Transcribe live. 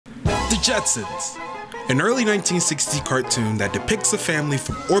Jetsons, an early 1960s cartoon that depicts a family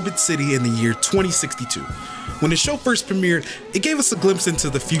from Orbit City in the year 2062. When the show first premiered, it gave us a glimpse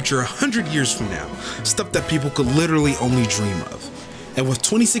into the future 100 years from now, stuff that people could literally only dream of. And with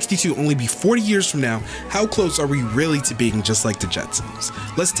 2062 only be 40 years from now, how close are we really to being just like the Jetsons?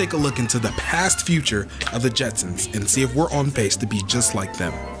 Let's take a look into the past future of the Jetsons and see if we're on pace to be just like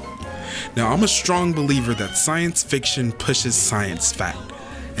them. Now, I'm a strong believer that science fiction pushes science fact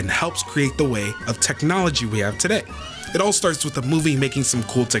and helps create the way of technology we have today. It all starts with a movie making some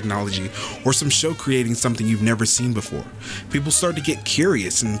cool technology or some show creating something you've never seen before. People start to get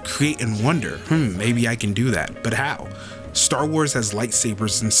curious and create and wonder, maybe I can do that, but how? Star Wars has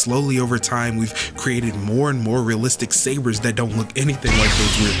lightsabers, and slowly over time we've created more and more realistic sabers that don't look anything like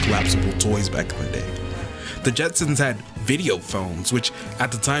those weird collapsible toys back in the day. The Jetsons had video phones, which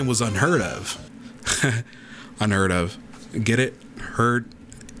at the time was unheard of. Unheard of. Get it? Heard?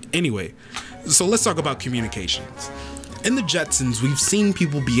 Anyway, so let's talk about communications. In the Jetsons, we've seen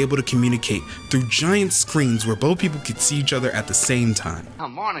people be able to communicate through giant screens where both people could see each other at the same time. Oh,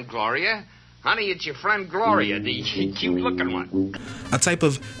 morning, Gloria. Honey, it's your friend Gloria, the cute-looking one. A type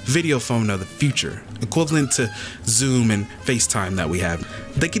of video phone of the future, equivalent to Zoom and FaceTime that we have.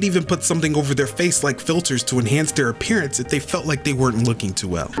 They could even put something over their face like filters to enhance their appearance if they felt like they weren't looking too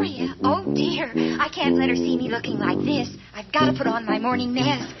well. Gloria, oh dear, I can't let her see me looking like this. I've got to put on my morning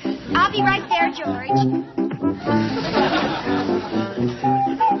mask. I'll be right there, George.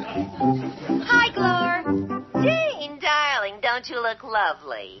 Hi, Glor. Jane, darling, don't you look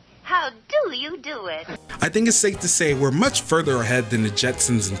lovely? How do you do it? I think it's safe to say we're much further ahead than the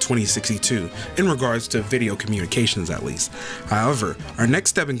Jetsons in 2062, in regards to video communications at least. However, our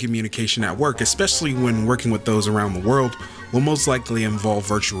next step in communication at work, especially when working with those around the world, will most likely involve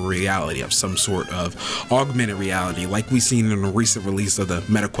virtual reality of some sort of augmented reality like we've seen in a recent release of the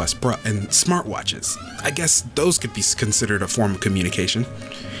MetaQuest Pro and smartwatches. I guess those could be considered a form of communication.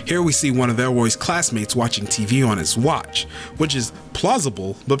 Here we see one of Elroy's classmates watching TV on his watch, which is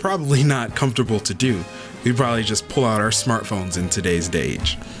plausible, but probably not comfortable to do. We'd probably just pull out our smartphones in today's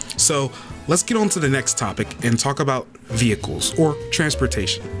age. So let's get on to the next topic and talk about vehicles or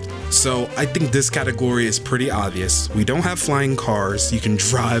transportation. So I think this category is pretty obvious. We don't have flying cars you can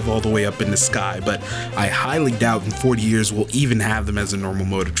drive all the way up in the sky, but I highly doubt in 40 years we'll even have them as a normal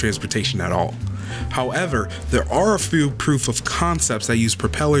mode of transportation at all. However, there are a few proof of concepts that use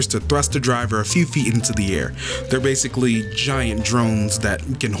propellers to thrust the driver a few feet into the air. They're basically giant drones that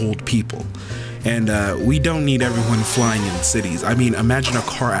can hold people. And we don't need everyone flying in cities. I mean, imagine a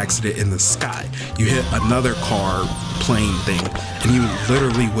car accident in the sky. You hit another car, plane thing, and you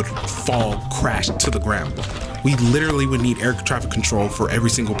literally would fall, crash to the ground. We literally would need air traffic control for every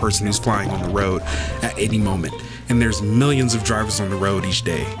single person who's flying on the road at any moment. And there's millions of drivers on the road each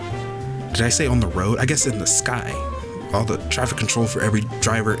day. Did I say on the road? I guess in the sky. All the traffic control for every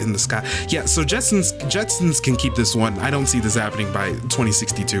driver in the sky. Yeah, so Jetsons can keep this one. I don't see this happening by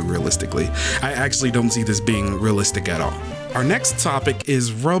 2062 realistically. I actually don't see this being realistic at all. Our next topic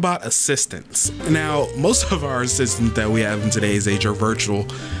is robot assistants. Now, most of our assistants that we have in today's age are virtual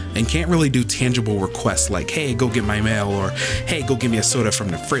and can't really do tangible requests like, hey, go get my mail, or hey, go get me a soda from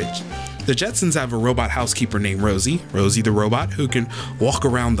the fridge. The Jetsons have a robot housekeeper named Rosie the robot, who can walk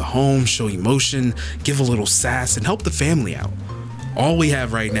around the home, show emotion, give a little sass, and help the family out. All we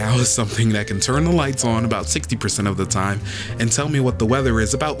have right now is something that can turn the lights on about 60% of the time and tell me what the weather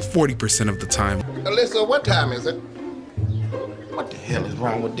is about 40% of the time. Alyssa, what time is it? What the hell is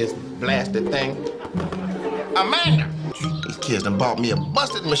wrong with this blasted thing? Amanda! These kids done bought me a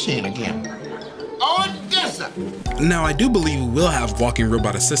busted machine again. Odessa! Now, I do believe we will have walking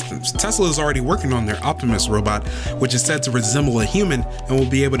robot assistants. Tesla is already working on their Optimus robot, which is said to resemble a human and will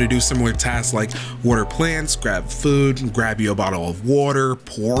be able to do similar tasks like water plants, grab food, grab you a bottle of water,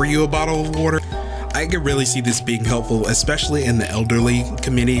 pour you a bottle of water. I could really see this being helpful, especially in the elderly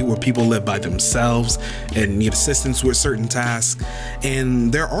community where people live by themselves and need assistance with certain tasks. And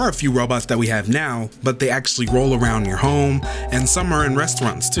there are a few robots that we have now, but they actually roll around your home, and some are in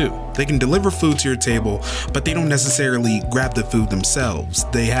restaurants too. They can deliver food to your table, but they don't necessarily grab the food themselves.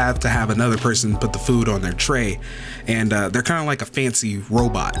 They have to have another person put the food on their tray, and they're kind of like a fancy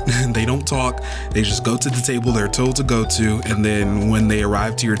robot. They don't talk, they just go to the table they're told to go to, and then when they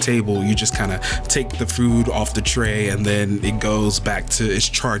arrive to your table, you just kind of take the food off the tray and then it goes back to its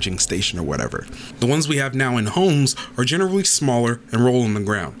charging station or whatever. The ones we have now in homes are generally smaller and roll on the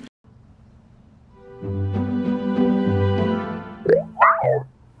ground.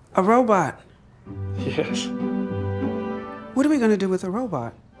 A robot? Yes. What are we going to do with a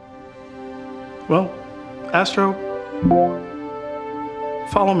robot? Well, Astro,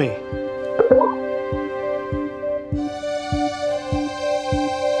 follow me.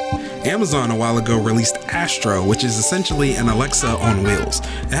 Amazon a while ago released Astro, which is essentially an Alexa on wheels.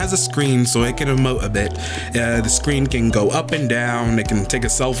 It has a screen so it can emote a bit. The screen can go up and down, it can take a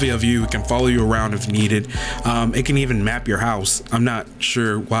selfie of you, it can follow you around if needed. It can even map your house. I'm not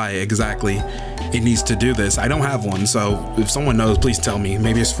sure why exactly it needs to do this. I don't have one, so if someone knows, please tell me.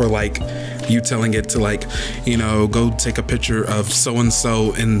 Maybe it's for like you telling it to, like, you know, go take a picture of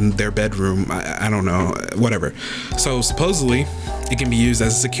so-and-so in their bedroom. I don't know, whatever. So supposedly it can be used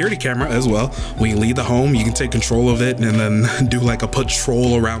as a security camera as well. When you leave the home, you can take control of it and then do like a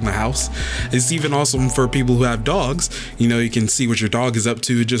patrol around the house. It's even awesome for people who have dogs. You know, you can see what your dog is up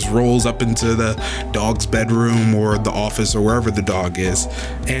to. It just rolls up into the dog's bedroom or the office or wherever the dog is.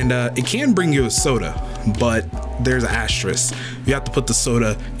 And it can bring you a soda, but there's an asterisk. You have to put the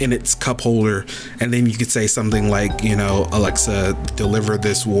soda in its cup holder, and then you could say something like, you know, Alexa, deliver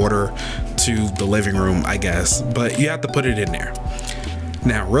this water to the living room, I guess, but you have to put it in there.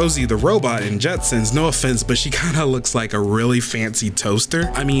 Now, Rosie the robot in Jetsons, no offense, but she kind of looks like a really fancy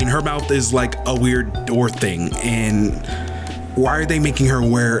toaster. I mean, her mouth is like a weird door thing, and why are they making her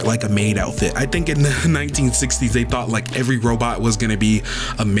wear like a maid outfit? I think in the 1960s, they thought like every robot was gonna be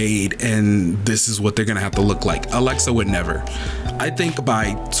a maid, and this is what they're gonna have to look like. Alexa would never. I think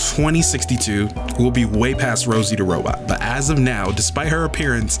by 2062, we'll be way past Rosie the robot. But as of now, despite her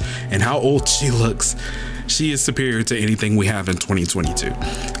appearance and how old she looks, she is superior to anything we have in 2022.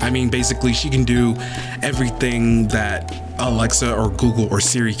 I mean, basically, she can do everything that Alexa or Google or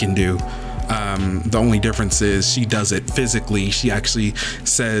Siri can do. The only difference is she does it physically. She actually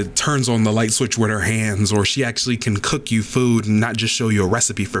turns on the light switch with her hands, or she actually can cook you food and not just show you a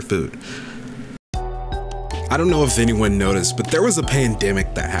recipe for food. I don't know if anyone noticed, but there was a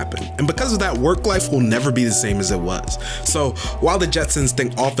pandemic that happened, and because of that, work life will never be the same as it was. So while the Jetsons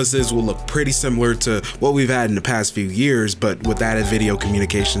think offices will look pretty similar to what we've had in the past few years, but with added video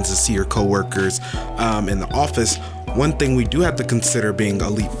communications to see your coworkers in the office, one thing we do have to consider being a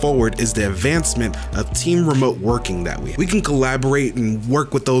leap forward is the advancement of team remote working that we can collaborate and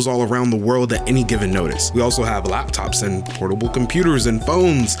work with those all around the world at any given notice. We also have laptops and portable computers and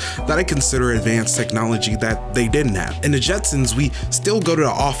phones that I consider advanced technology that they didn't have. In the Jetsons, we still go to the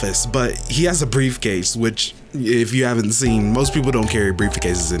office, but he has a briefcase, which if you haven't seen, most people don't carry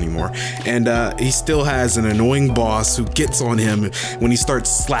briefcases anymore. And he still has an annoying boss who gets on him when he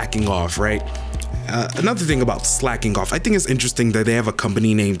starts slacking off, right? Another thing about slacking off, I think it's interesting that they have a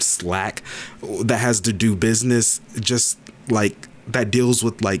company named Slack that has to do business just like that deals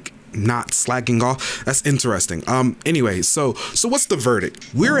with like not slacking off. That's interesting. Anyway, so what's the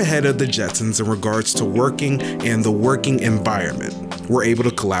verdict? We're ahead of the Jetsons in regards to working and the working environment. We're able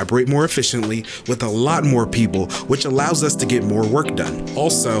to collaborate more efficiently with a lot more people, which allows us to get more work done.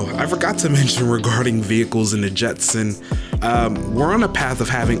 Also, I forgot to mention regarding vehicles in the Jetson, we're on a path of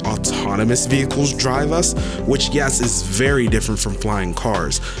having autonomous vehicles drive us, which yes, is very different from flying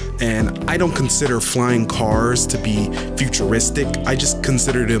cars. And I don't consider flying cars to be futuristic. I just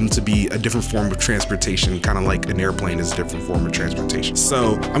consider them to be a different form of transportation, kind of like an airplane is a different form of transportation.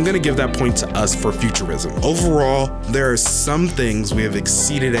 So I'm gonna give that point to us for futurism. Overall, there are some things we have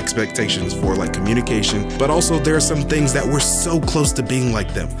exceeded expectations for, like communication, but also there are some things that we're so close to being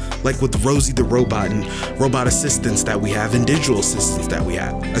like them, like with Rosie the robot and robot assistants that we have and digital assistants that we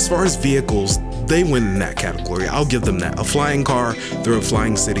have. As far as vehicles, they win in that category. I'll give them that. A flying car through a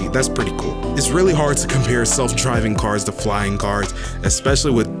flying city, that's pretty cool. It's really hard to compare self-driving cars to flying cars,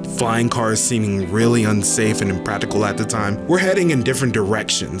 especially with flying cars seeming really unsafe and impractical at the time. We're heading in different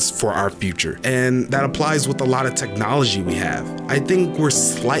directions for our future, and that applies with a lot of technology we have. I think we're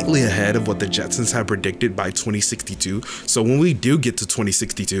slightly ahead of what the Jetsons have predicted by 2062, so when we do get to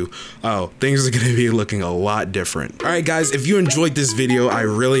 2062, things are gonna be looking a lot different. Alright guys, if you enjoyed this video, I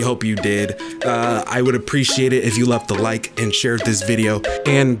really hope you did. I would appreciate it if you left a like and shared this video,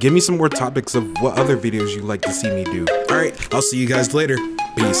 and give me some more topics of what other videos you'd like to see me do. Alright, I'll see you guys later.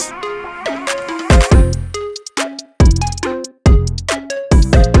 Peace.